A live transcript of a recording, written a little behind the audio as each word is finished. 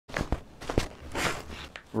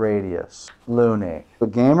radius, lunate. A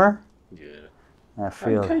gamer? Yeah. I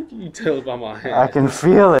feel How it. can you tell by my hand? I can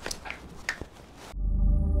feel it.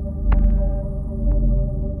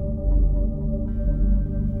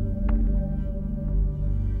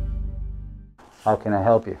 How can I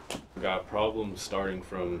help you? Got problems starting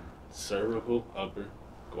from cervical, upper,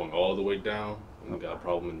 going all the way down, and got a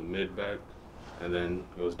problem in the mid-back, and then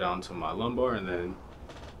goes down to my lumbar, and then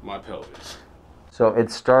my pelvis. So it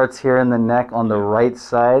starts here in the neck on the right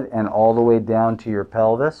side and all the way down to your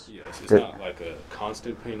pelvis? Yes, it's not like a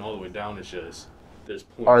constant pain all the way down, it's just, there's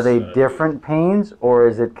points. Are they different pains or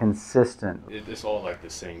is it consistent? It's all like the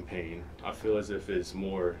same pain. I feel as if it's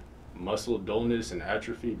more muscle dullness and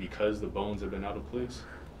atrophy because the bones have been out of place.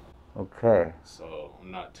 Okay. So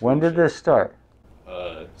I'm not too When did this start?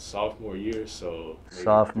 Sophomore year, so maybe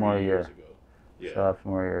Sophomore 3 year. years ago. Yeah.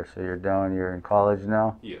 Sophomore year. So you're in college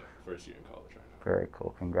now? Yeah, first year in college right now. Very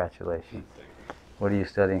cool. Congratulations. Thank you. What are you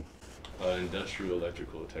studying? Industrial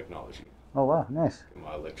electrical technology. Oh, wow. Nice.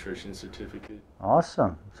 My electrician certificate.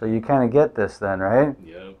 Awesome. So you kind of get this then, right?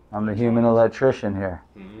 Yep. I'm the human electrician here.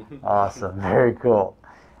 Mm-hmm. Awesome. Very cool.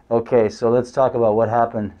 Okay, so let's talk about what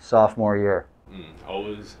happened sophomore year. I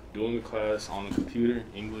was doing a class on the computer,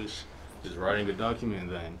 English, just writing a document,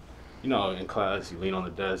 and then, you know, in class, you lean on the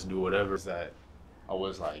desk, do whatever. That I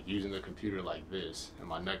was like using the computer like this, and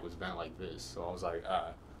my neck was bent like this. So I was like,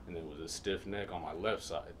 and it was a stiff neck on my left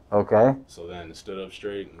side. Okay. So then it stood up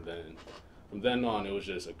straight, and then from then on, it was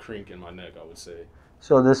just a crink in my neck, I would say.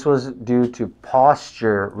 So this was due to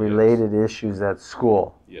posture-related issues at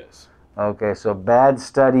school. Yes. Okay, so bad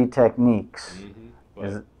study techniques.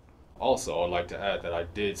 But also, I'd like to add that I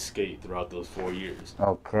did skate throughout those 4 years.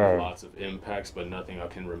 Okay. Lots of impacts, but nothing I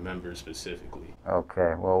can remember specifically.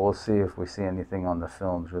 Okay, well, we'll see if we see anything on the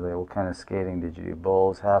films related. What kind of skating did you do?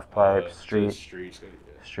 Bowls, half pipe, street? Just street skate,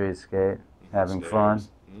 yeah. Street skate? Having Stairs. fun?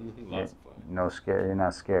 Lots of fun. No scare. You're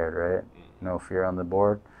not scared, right? No fear on the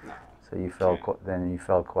board? No. So you fell, then you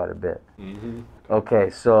fell quite a bit. Mm-hmm. Okay,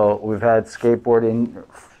 so we've had skateboarding,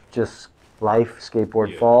 just life,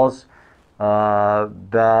 skateboard falls,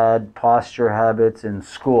 bad posture habits in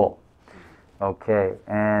school. Okay,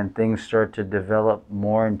 and things start to develop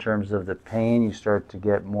more in terms of the pain. You start to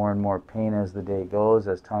get more and more pain as the day goes,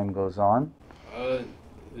 as time goes on.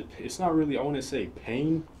 It's not really, I want to say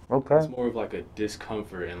pain. Okay. It's more of like a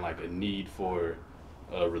discomfort and like a need for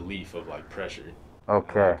relief of like pressure.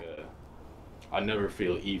 Okay. Like I never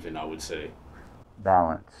feel even, I would say.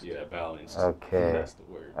 Balance. Yeah, balanced. Okay. That's the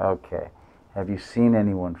word. Okay. Have you seen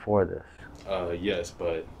anyone for this? Yes,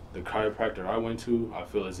 but the chiropractor I went to, I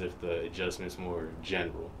feel as if the adjustments more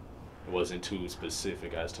general. It wasn't too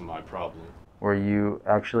specific as to my problem. Were you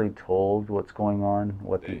actually told what's going on,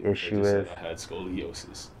 what the issue they is? said I had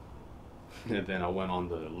scoliosis. And then I went on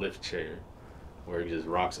the lift chair where it just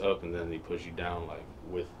rocks up and then they push you down like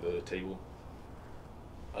with the table.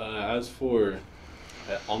 As for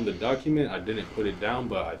on the document, I didn't put it down,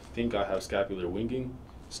 but I think I have scapular winging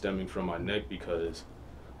stemming from my neck because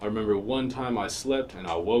I remember one time I slept and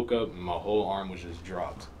I woke up and my whole arm was just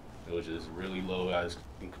dropped. It was just really low as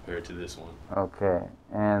compared to this one. Okay,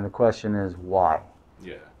 and the question is why?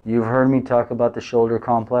 Yeah. You've heard me talk about the shoulder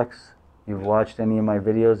complex? You've watched any of my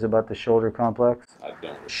videos about the shoulder complex? I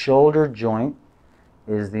don't. Shoulder joint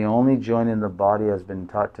is the only joint in the body, has been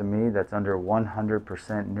taught to me, that's under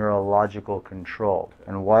 100% neurological control.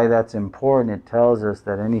 And why that's important, it tells us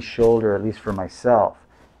that any shoulder, at least for myself,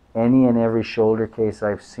 any and every shoulder case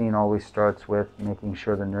I've seen always starts with making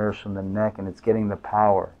sure the nerves from the neck and it's getting the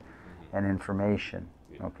power and information.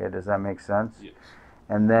 Okay, does that make sense? Yes.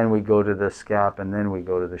 And then we go to the scap and then we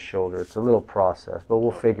go to the shoulder. It's a little process, but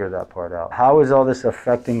we'll figure that part out. How is all this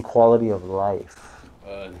affecting quality of life?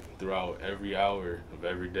 Throughout every hour of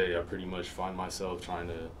every day, I pretty much find myself trying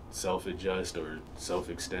to self-adjust or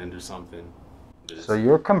self-extend or something. So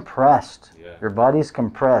you're compressed. Yeah. Your body's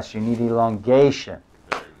compressed. You need elongation.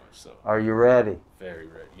 Very much so. Are you ready? Very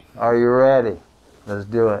ready. Are you ready? Let's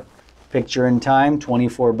do it. Picture in time,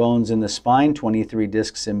 24 bones in the spine, 23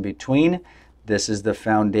 discs in between. This is the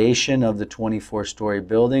foundation of the 24-story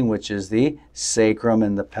building, which is the sacrum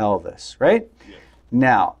and the pelvis, right? Yeah.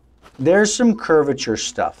 Now, there's some curvature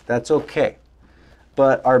stuff. That's okay.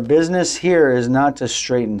 But our business here is not to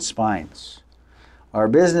straighten spines. Our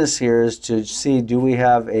business here is to see, do we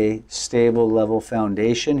have a stable level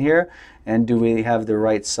foundation here? And do we have the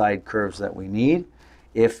right side curves that we need?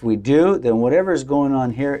 If we do, then whatever's going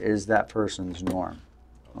on here is that person's norm.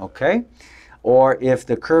 Okay? Or if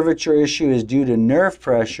the curvature issue is due to nerve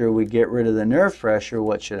pressure, we get rid of the nerve pressure,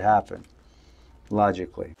 what should happen?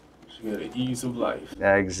 Logically. The ease of life.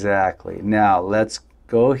 Exactly. Now, let's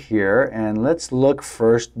go here and let's look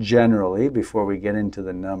first generally before we get into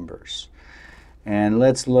the numbers. And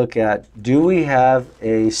let's look at, do we have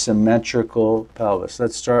a symmetrical pelvis?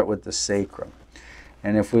 Let's start with the sacrum.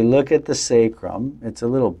 And if we look at the sacrum, it's a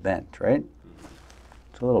little bent, right?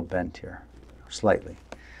 It's a little bent here, slightly.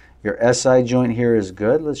 Your SI joint here is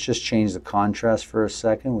good. Let's just change the contrast for a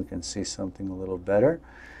second. We can see something a little better.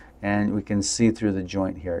 And we can see through the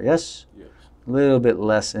joint here. Yes? Yes. A little bit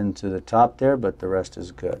less into the top there, but the rest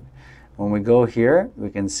is good. When we go here,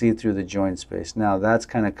 we can see through the joint space. Now that's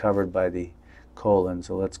kind of covered by the colon,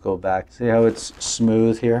 so let's go back. See how it's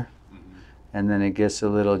smooth here? Mm-hmm. And then it gets a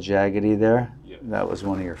little jaggedy there? Yep. That was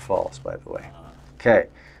one of your falls, by the way. Okay,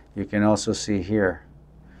 you can also see here,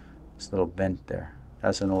 this little bent there.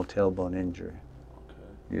 That's an old tailbone injury.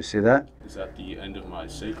 Okay. You see that? Is that the end of my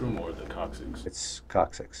sacrum or the coccyx? It's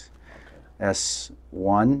coccyx. Okay.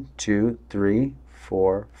 S1, 2, 3,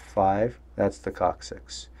 4, 5, that's the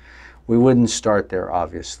coccyx. We wouldn't start there,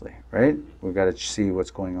 obviously, right? We've got to see what's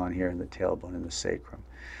going on here in the tailbone and the sacrum.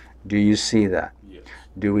 Do you see that? Yes.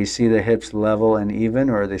 Do we see the hips level and even,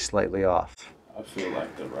 or are they slightly off? I feel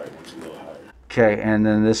like the right one's a little higher. Okay, and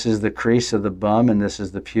then this is the crease of the bum, and this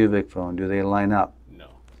is the pubic bone. Do they line up? No.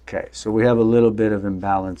 Okay, so we have a little bit of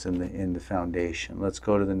imbalance in the foundation. Let's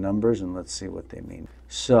go to the numbers and let's see what they mean.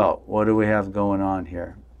 So, what do we have going on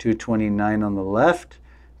here? 229 on the left,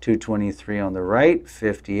 223 on the right,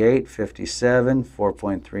 58, 57,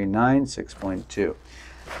 4.39, 6.2.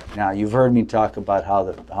 Now, you've heard me talk about how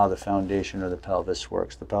the foundation of the pelvis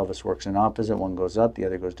works. The pelvis works in opposite. One goes up, the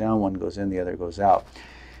other goes down, one goes in, the other goes out.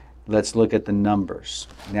 Let's look at the numbers.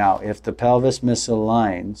 Now, if the pelvis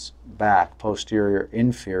misaligns back, posterior,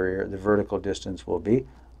 inferior, the vertical distance will be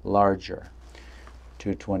larger.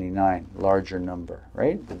 229, larger number,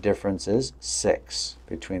 right? The difference is 6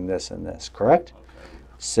 between this and this, correct?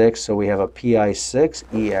 6, so we have a PI 6,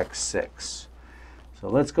 EX 6. So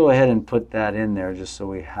let's go ahead and put that in there just so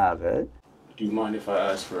we have it. Do you mind if I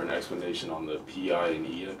ask for an explanation on the PI and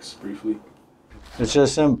EX briefly? It's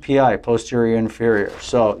just some PI, posterior inferior.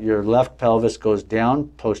 So your left pelvis goes down,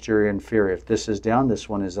 posterior inferior. If this is down, this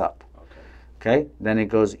one is up. Okay? Then it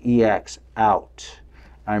goes EX, out.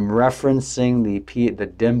 I'm referencing the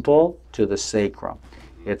dimple to the sacrum.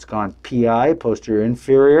 It's gone PI, posterior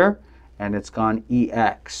inferior, and it's gone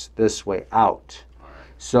EX, this way, out.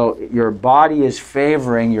 So your body is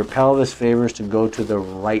favoring, your pelvis favors to go to the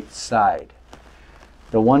right side.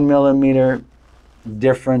 The 1 millimeter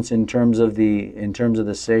difference in terms of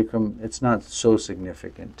the sacrum, it's not so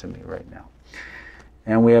significant to me right now.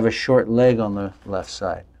 And we have a short leg on the left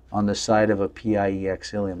side, on the side of a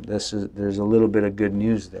PIEX ilium. There's a little bit of good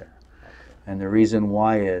news there. And the reason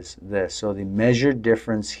why is this. So the measured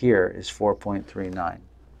difference here is 4.39,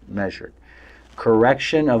 measured.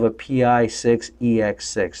 Correction of a PI 6 EX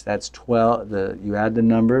 6. That's 12. You add the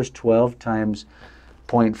numbers. 12 times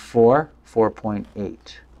 0.4, 4.8.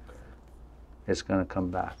 It's going to come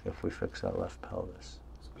back if we fix that left pelvis.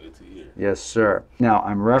 It's good to hear. Yes, sir. Now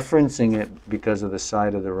I'm referencing it because of the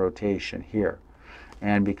side of the rotation here,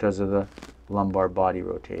 and because of the lumbar body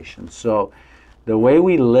rotation. So the way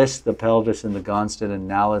we list the pelvis in the Gonstead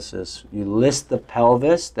analysis, you list the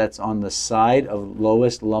pelvis that's on the side of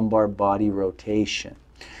lowest lumbar body rotation.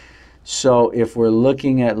 So if we're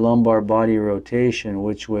looking at lumbar body rotation,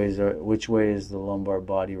 which way is the lumbar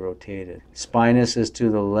body rotated? Spinous is to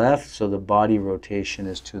the left, so the body rotation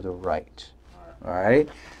is to the right. All right?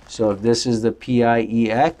 So if this is the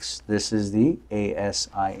PIEX, this is the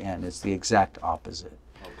ASIN. It's the exact opposite.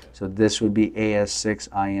 So this would be AS6,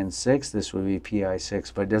 IN6, this would be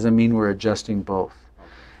PI6, but it doesn't mean we're adjusting both.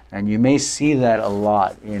 And you may see that a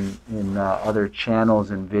lot in other channels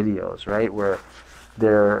and videos, right, where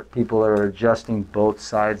people are adjusting both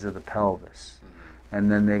sides of the pelvis.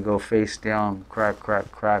 And then they go face down, crack,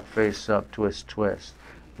 crack, crack, face up, twist, twist.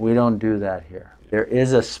 We don't do that here. There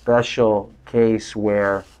is a special case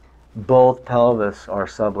where both pelvis are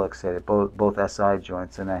subluxated, both SI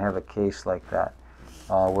joints, and I have a case like that.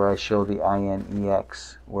 Where I show the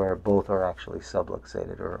INEX, where both are actually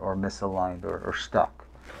subluxated or misaligned or stuck.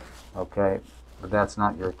 Okay, but that's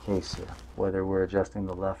not your case here. Whether we're adjusting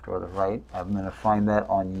the left or the right, I'm going to find that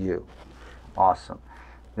on you. Awesome.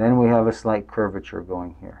 Then we have a slight curvature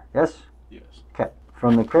going here. Yes? Yes. Okay.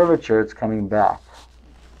 From the curvature, it's coming back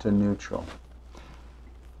to neutral.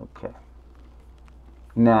 Okay.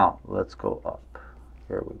 Now, let's go up.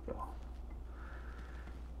 Here we go.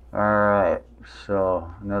 All right.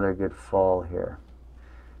 So another good fall here.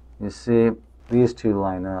 You see, these two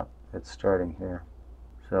line up. It's starting here.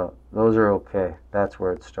 So those are okay. That's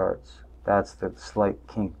where it starts. That's the slight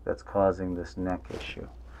kink that's causing this neck issue.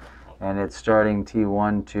 And it's starting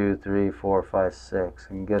T1, 2, 3, 4, 5, 6.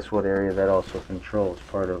 And guess what area that also controls?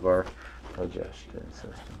 Part of our digestive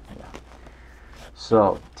system. Yeah.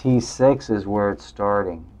 So T6 is where it's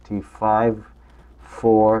starting. T5,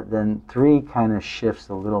 4, then 3 kind of shifts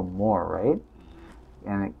a little more, right?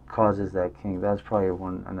 And it causes that kink. That's probably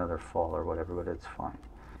another fall or whatever, but it's fine.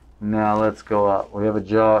 Now let's go up. We have a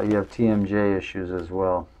jaw. You have TMJ issues as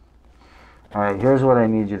well. All right, here's what I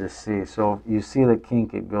need you to see. So you see the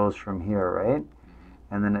kink, it goes from here, right?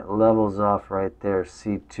 And then it levels off right there.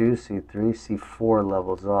 C2, C3, C4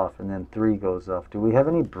 levels off, and then 3 goes off. Do we have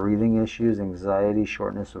any breathing issues, anxiety,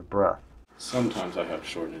 shortness of breath? Sometimes I have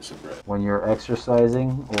shortness of breath. When you're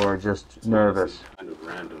exercising or just nervous? It's kind of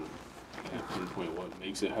random. I can't pinpoint what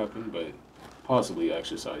makes it happen, but possibly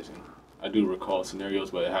exercising. I do recall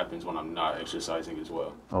scenarios, but it happens when I'm not exercising as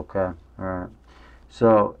well. Okay, all right.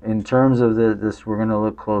 So in terms of this, we're going to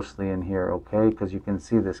look closely in here, okay? Because you can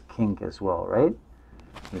see this kink as well, right?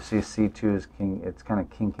 You see C2 is kink, it's kind of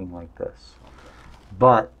kinking like this.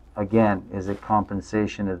 But again, is it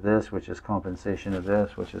compensation of this, which is compensation of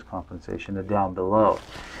this, which is compensation of down below?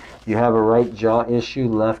 You have a right jaw issue,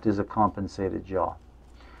 left is a compensated jaw.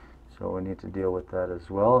 So we need to deal with that as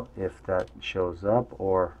well if that shows up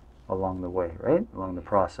or along the way, right? Along the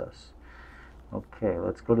process. Okay,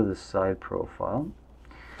 let's go to the side profile.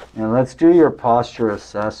 And let's do your posture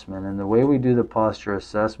assessment. And the way we do the posture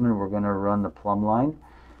assessment, we're going to run the plumb line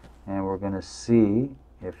and we're going to see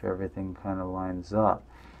if everything kind of lines up.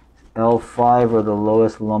 L5, or the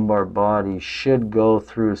lowest lumbar body, should go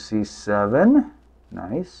through C7,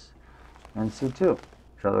 nice, and C2. Does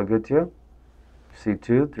that look good to you?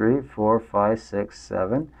 C2, 3, 4, 5, 6,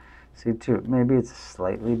 7. C2, maybe it's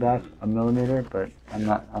slightly back a millimeter, but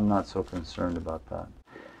I'm not so concerned about that.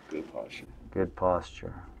 Good posture. Good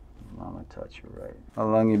posture. Mama touch you right. How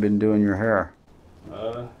long you been doing your hair?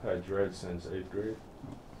 Had dread since 8th grade.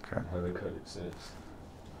 Okay. Haven't cut it since.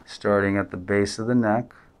 Starting at the base of the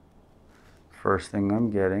neck. First thing I'm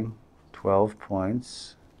getting, 12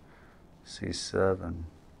 points, C7.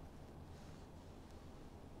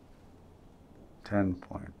 10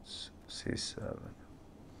 points, C7.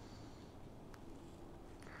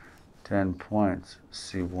 10 points,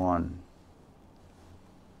 C1.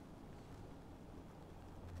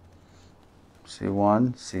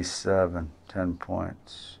 C1, C7, 10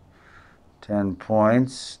 points. 10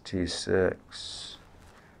 points, T6.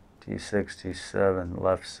 T6, T7,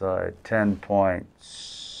 left side, 10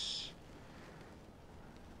 points.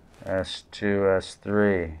 S2,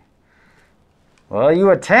 S3. Well,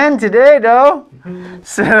 you a 10 today, though.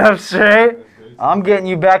 Sit up straight. I'm getting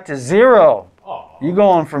you back to 0. Aww. You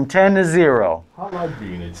going from 10 to 0. I like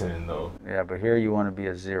being a 10, though. Yeah, but here you want to be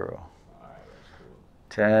a 0. Alright, that's cool.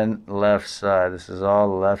 10 left side. This is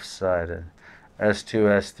all left-sided. S2,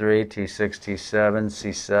 S3, T6, T7,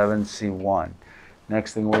 C7, C1.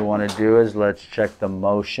 Next thing we want to do is let's check the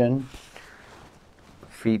motion.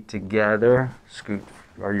 Feet together. Scoot.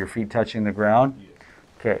 Are your feet touching the ground? Yeah.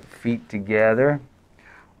 Okay, feet together.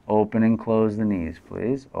 Open and close the knees,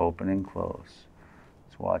 please. Open and close.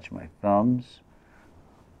 Let's watch my thumbs.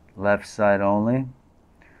 Left side only.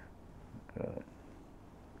 Good.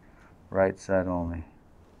 Right side only.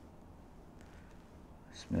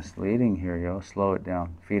 It's misleading here, yo. Slow it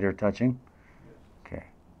down. Feet are touching? Okay.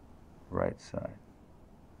 Right side.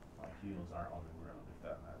 My heels aren't on the ground, if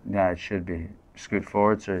that matters. Yeah, it should be. Scoot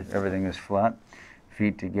forward so everything is flat.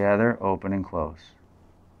 Feet together, open and close.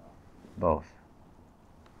 Both.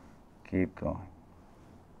 Keep going.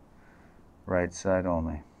 Right side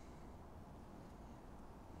only.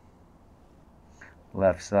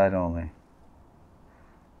 Left side only.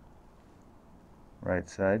 Right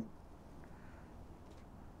side.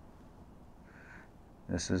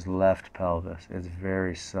 This is left pelvis. It's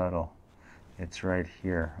very subtle. It's right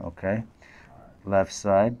here, okay? Left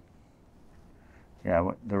side.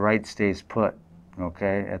 Yeah, the right stays put,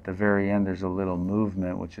 okay? At the very end, there's a little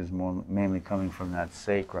movement, which is mainly coming from that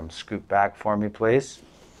sacrum. Scoot back for me, please.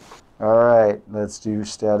 All right, let's do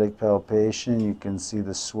static palpation. You can see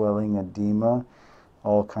the swelling, edema,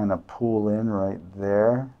 all kind of pull in right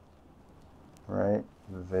there, right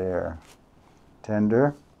there.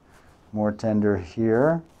 Tender, more tender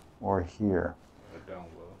here or here. Down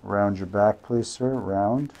low. Round your back, please, sir.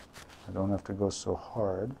 Round. I don't have to go so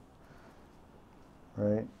hard.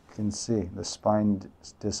 Right? You can see the spine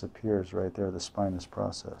disappears right there, the spinous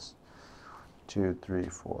process. 2, 3,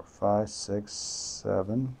 4, 5, 6,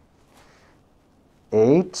 7,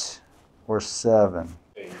 8 or 7?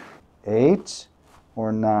 8. 8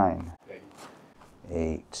 or 9? 8.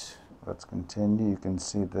 8. Let's continue. You can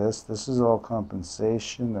see this. This is all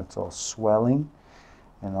compensation. That's all swelling.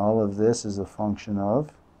 And all of this is a function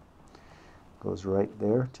of, goes right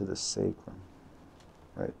there to the sacrum.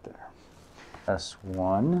 Right there.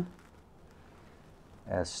 S1,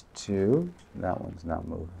 S2, that one's not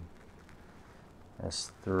moving.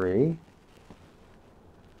 S3,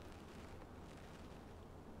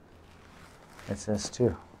 it's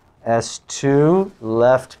S2. S2,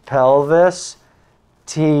 left pelvis,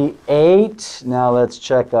 T8. Now let's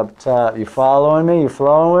check up top. You following me? You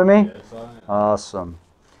flowing with me? Yes, I am. Awesome.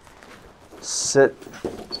 Sit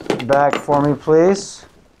back for me, please.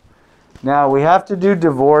 Now we have to do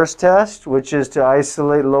divorce test, which is to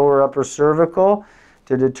isolate lower upper cervical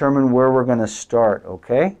to determine where we're going to start,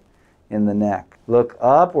 okay? In the neck. Look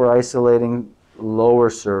up, we're isolating lower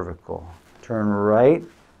cervical. Turn right,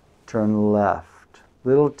 turn left.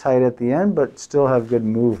 Little tight at the end, but still have good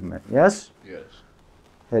movement. Yes? Yes.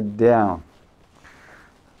 Head down.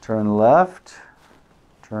 Turn left,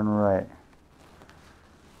 turn right.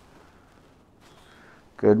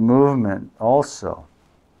 Good movement also.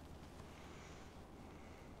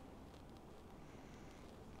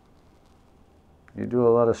 You do a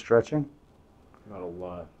lot of stretching? Not a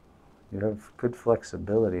lot. You have good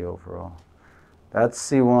flexibility overall. That's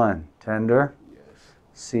C1, tender. Yes.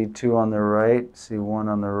 C2 on the right, C1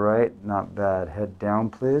 on the right, not bad. Head down,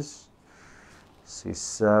 please.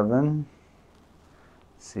 C7,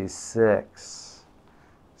 C6,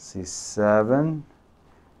 C7,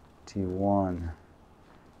 T1.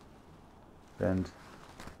 Bend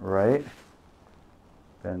right,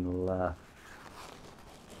 bend left.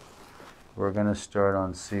 We're going to start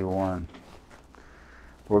on C1.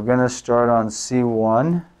 We're going to start on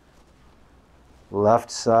C1,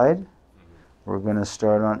 left side. We're going to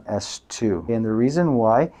start on S2. And the reason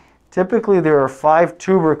why, typically there are 5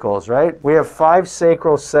 tubercles, right? We have 5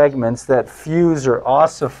 sacral segments that fuse or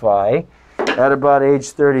ossify at about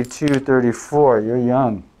age 32, 34. You're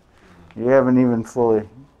young. You haven't even fully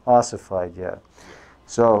ossified yet.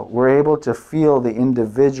 So we're able to feel the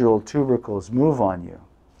individual tubercles move on you.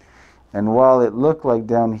 And while it looked like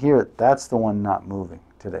down here, that's the one not moving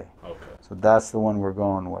today. Okay. So that's the one we're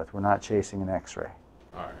going with. We're not chasing an x-ray.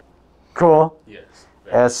 All right. Cool. Yes.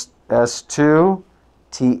 S2,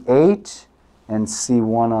 T8, and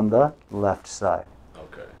C1 on the left side.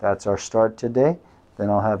 Okay. That's our start today. Then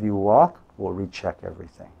I'll have you walk. We'll recheck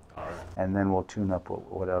everything. All right. And then we'll tune up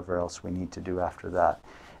whatever else we need to do after that.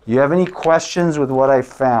 You have any questions with what I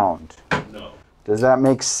found? No. Does that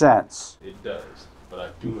make sense? It does, but I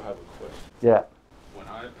do have a question. Yeah. When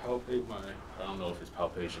I palpate I don't know if it's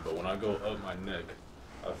palpation, but when I go up my neck,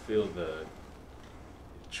 I feel the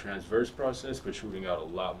transverse process protruding out a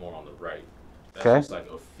lot more on the right. That's Okay. just like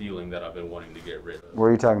a feeling that I've been wanting to get rid of. What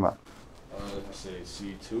are you talking about? Let's say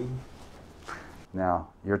C2. Now,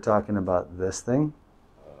 you're talking about this thing?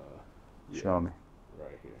 Yeah, Show me.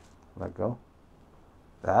 right here. Let go.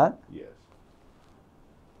 That? Yes.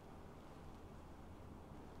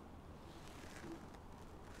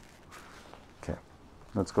 Okay.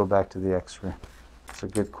 Let's go back to the x-ray. It's a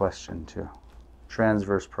good question, too.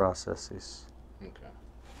 Transverse processes. Okay.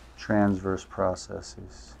 Transverse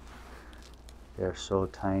processes. They're so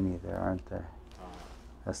tiny there, aren't they?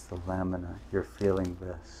 That's the lamina. You're feeling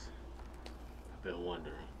this. I've been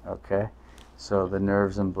wondering. Okay? So the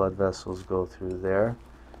nerves and blood vessels go through there.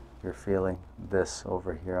 You're feeling this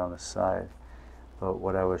over here on the side. But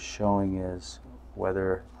what I was showing is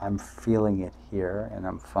whether I'm feeling it here and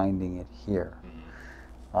I'm finding it here.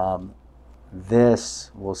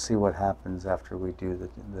 This, we'll see what happens after we do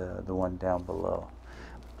the one down below.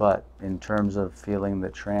 But in terms of feeling the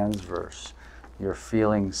transverse, you're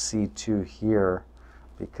feeling C2 here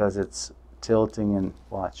because it's tilting and,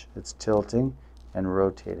 watch, it's tilting and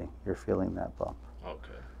rotating. You're feeling that bump.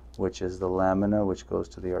 Okay. Which is the lamina, which goes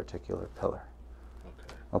to the articular pillar.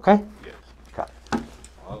 Okay. Okay? Yes. Got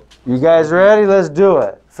it. You guys ready? Let's do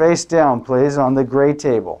it. Face down, please, on the gray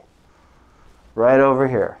table. Right over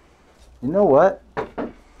here. You know what?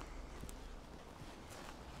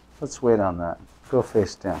 Let's wait on that. Go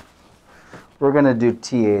face down. We're going to do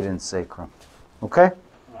T8 and sacrum. Okay? All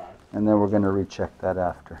right. And then we're going to recheck that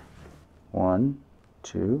after. 1,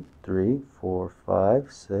 2, 3, 4,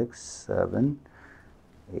 5, 6, 7,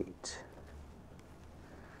 8.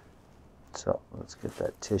 So let's get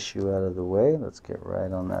that tissue out of the way. Let's get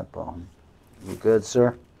right on that bone. You good,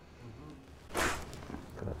 sir?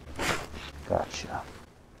 Good. Gotcha.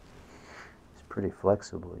 It's pretty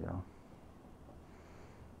flexible, yo.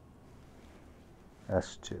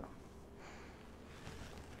 S2.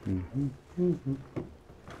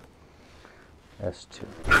 S2.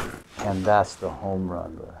 And that's the home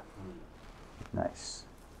run, bro. Nice.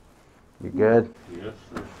 You good? Yes,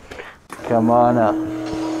 sir. Come on up.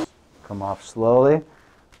 come off slowly.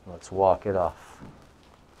 Let's walk it off.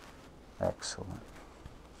 Excellent.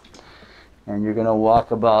 And you're going to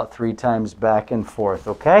walk about 3 times back and forth,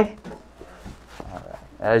 okay? All right.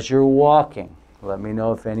 As you're walking, let me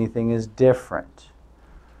know if anything is different.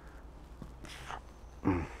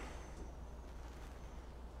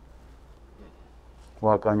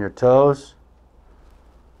 Walk on your toes.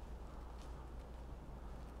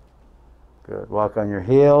 Good. Walk on your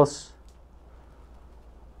heels.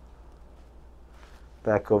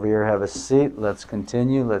 Back over here, have a seat. Let's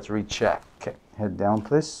continue. Let's recheck. Okay. Head down,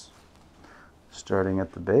 please. Starting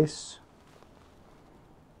at the base.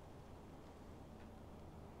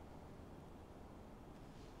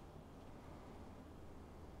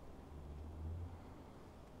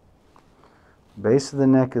 Base of the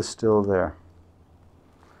neck is still there,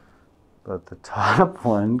 but the top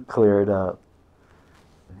one cleared up.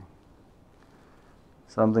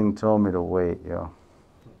 Something told me to wait, yo.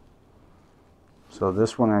 So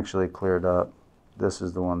this one actually cleared up. This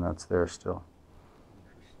is the one that's there still.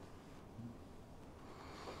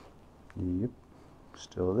 Yep,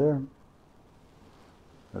 still there.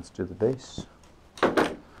 Let's do the base.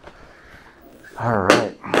 All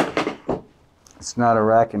right. It's not a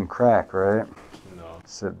rack and crack, right? No.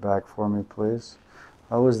 Sit back for me, please.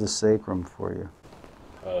 How was the sacrum for you?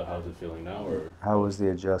 How's it feeling now, or? How was the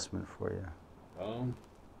adjustment for you?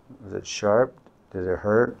 Was it sharp? Did it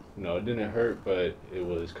hurt? No, it didn't hurt, but it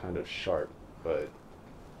was kind of sharp. But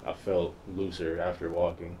I felt looser after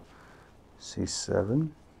walking. C7.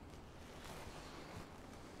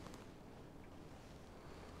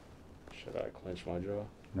 Should I clench my jaw?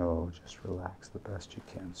 No, just relax the best you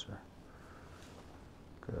can, sir.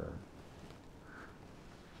 Good.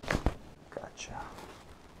 Gotcha.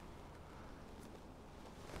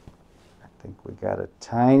 I think we got a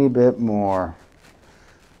tiny bit more.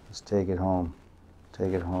 Let's take it home.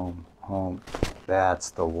 Take it home. Home.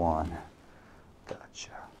 That's the one.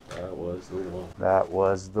 Gotcha. That was the one. That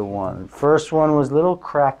was the one. First one was a little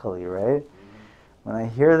crackly, right? When I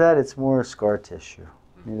hear that, it's more scar tissue.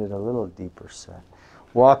 Needed a little deeper set.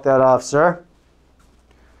 Walk that off, sir.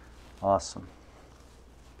 Awesome.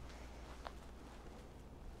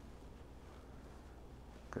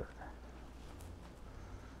 Good.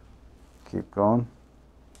 Keep going.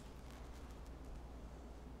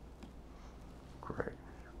 Great.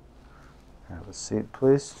 Have a seat,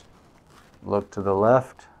 please. Look to the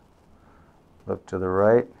left. Look to the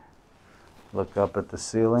right. Look up at the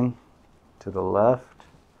ceiling. To the left.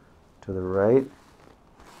 To the right.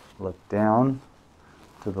 Look down.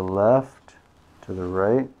 To the left. To the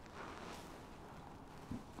right.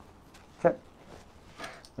 Okay.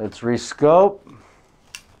 Let's rescope.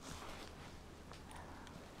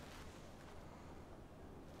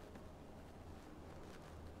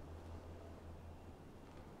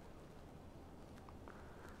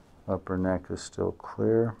 Upper neck is still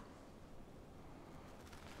clear.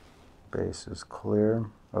 Base is clear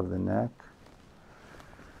of the neck.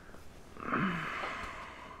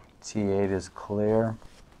 T8 is clear.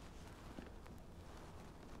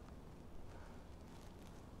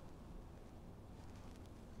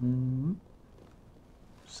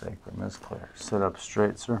 Sacrum is clear. Sit up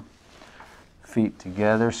straight, sir. Feet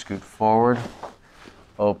together, scoot forward.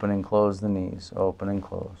 Open and close the knees. Open and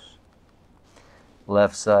close.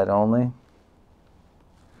 Left side only.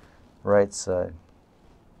 Right side.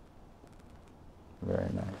 Very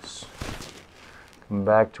nice. Come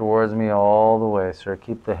back towards me all the way, sir.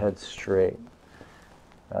 Keep the head straight.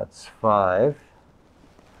 That's 5.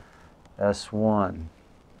 S1.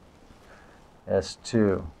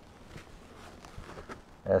 S2.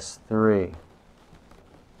 S3.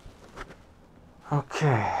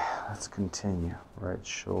 Okay, let's continue. Right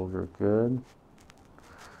shoulder, good.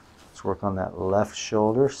 Let's work on that left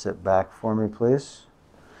shoulder. Sit back for me, please.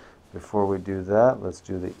 Before we do that, let's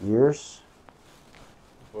do the ears.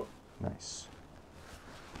 Nice.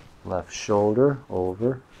 Left shoulder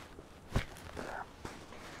over.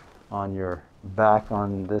 On your back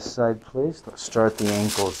on this side, please. Let's start the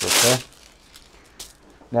ankles, okay?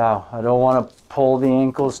 Now, I don't want to pull the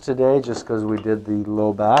ankles today just because we did the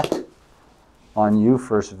low back on you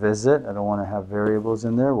first visit. I don't want to have variables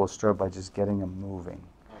in there. We'll start by just getting them moving.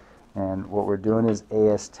 And what we're doing is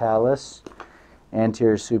AS talus,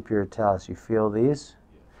 anterior superior talus. You feel these?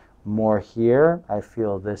 More here. I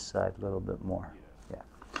feel this side a little bit more. Yeah.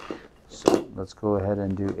 So let's go ahead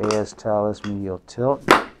and do AS talus, medial tilt.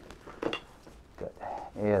 Good.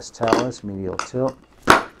 AS talus, medial tilt.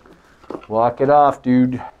 Walk it off,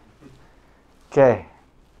 dude. Okay.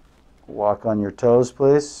 Walk on your toes,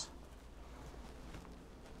 please.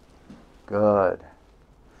 Good.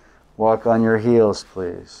 Walk on your heels,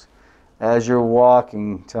 please. As you're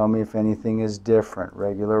walking, tell me if anything is different.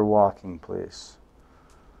 Regular walking, please.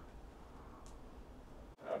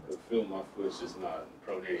 I could feel my foot's just not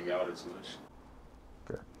pronating out as much.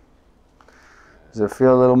 Good. Does it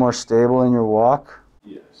feel a little more stable in your walk?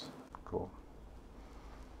 Yes. Cool.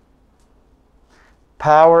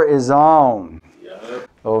 Power is on. Yep.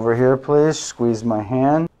 Over here, please. Squeeze my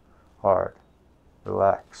hand. Hard.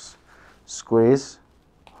 Relax. Squeeze.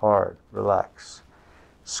 Hard. Relax.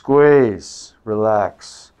 Squeeze.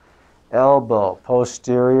 Relax. Elbow.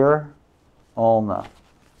 Posterior. Ulna.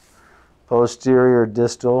 Posterior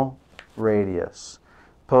distal radius.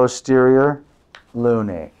 Posterior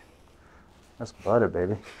lunate. That's butter,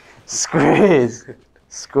 baby. Squeeze.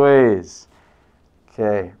 Squeeze.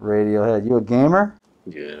 Okay, radial head. You a gamer?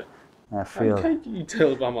 Yeah. I feel it. How can you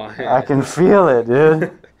tell by my hand? I can feel it,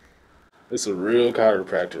 dude. It's a real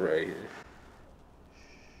chiropractor right here.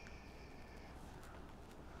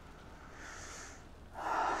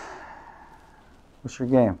 What's your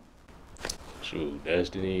game? Shoot,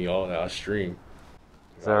 Destiny, all that. I stream.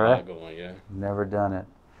 Is that right? Going, yeah. Never done it.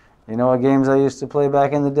 You know what games I used to play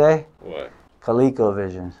back in the day? What?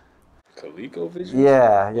 ColecoVision. ColecoVision?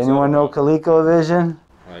 Yeah. Anyone know ColecoVision?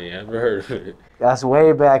 I ain't never heard of it. That's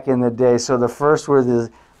way back in the day. So the first were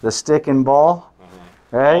the stick and ball,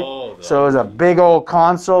 right? Oh, so it was a big old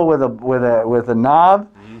console with a knob,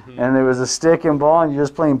 and there was a stick and ball, and you're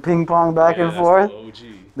just playing ping pong back and forth. The OG.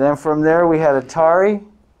 Then from there we had Atari.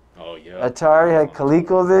 Oh yeah. Atari had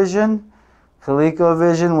ColecoVision.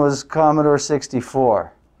 ColecoVision was Commodore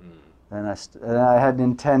 64. And I had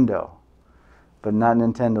Nintendo, but not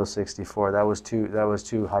Nintendo 64. That was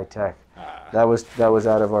too high tech. That was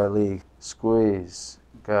out of our league. Squeeze.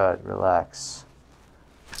 Good. Relax.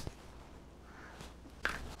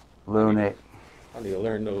 Lunate. I need to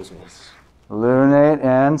learn those ones. Lunate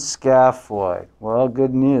and scaphoid. Well,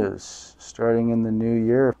 good news. Starting in the new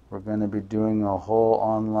year, we're going to be doing a whole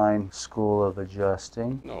online school of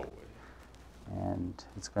adjusting. No way. And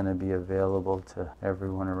it's going to be available to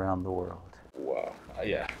everyone around the world. Wow.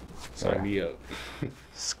 Yeah. Sign me up.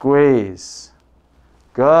 Squeeze.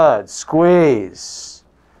 Good. Squeeze.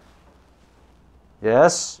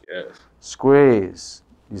 Yes? Yes. Squeeze.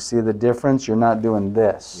 You see the difference? You're not doing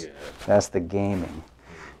this. Yeah. That's the gaming.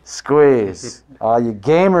 Squeeze. All you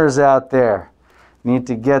gamers out there need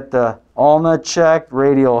to get the ulna checked,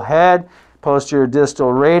 radial head, posterior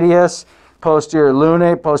distal radius, posterior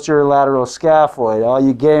lunate, posterior lateral scaphoid. All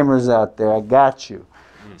you gamers out there, I got you.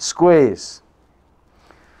 Squeeze.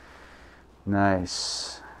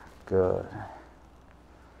 Nice. Good.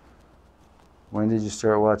 When did you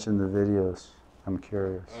start watching the videos? I'm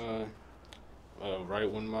curious. Right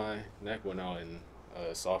when my neck went out in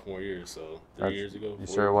sophomore year, so 3 years ago. You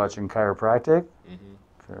started watching chiropractic?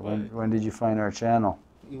 Mm-hmm. Okay. When did you find our channel?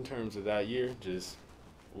 In terms of that year, just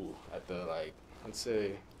at the I'd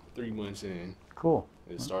say 3 months in. Cool.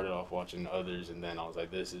 It started off watching others, and then I was like,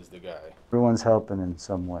 this is the guy. Everyone's helping in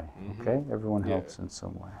some way, okay? Everyone helps in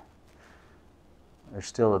some way. There's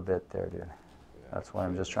still a bit there, dude. Yeah, that's why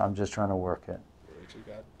I'm just trying to work it. What you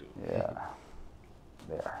got to do. Yeah.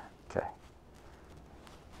 There. Okay.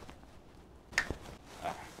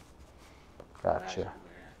 Gotcha.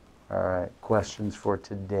 All right. Questions for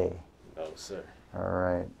today? No, sir. All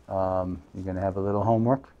right. You're going to have a little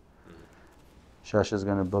homework. Shasha's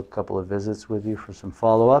going to book a couple of visits with you for some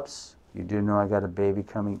follow-ups. You do know I got a baby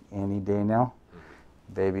coming any day now.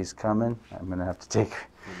 Baby's coming. I'm going to have to take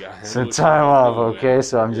some time off, okay?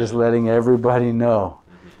 So I'm just letting everybody know.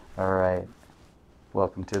 All right.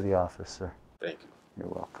 Welcome to the office, sir. Thank you. You're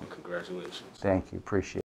welcome. Congratulations. Thank you.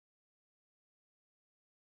 Appreciate it.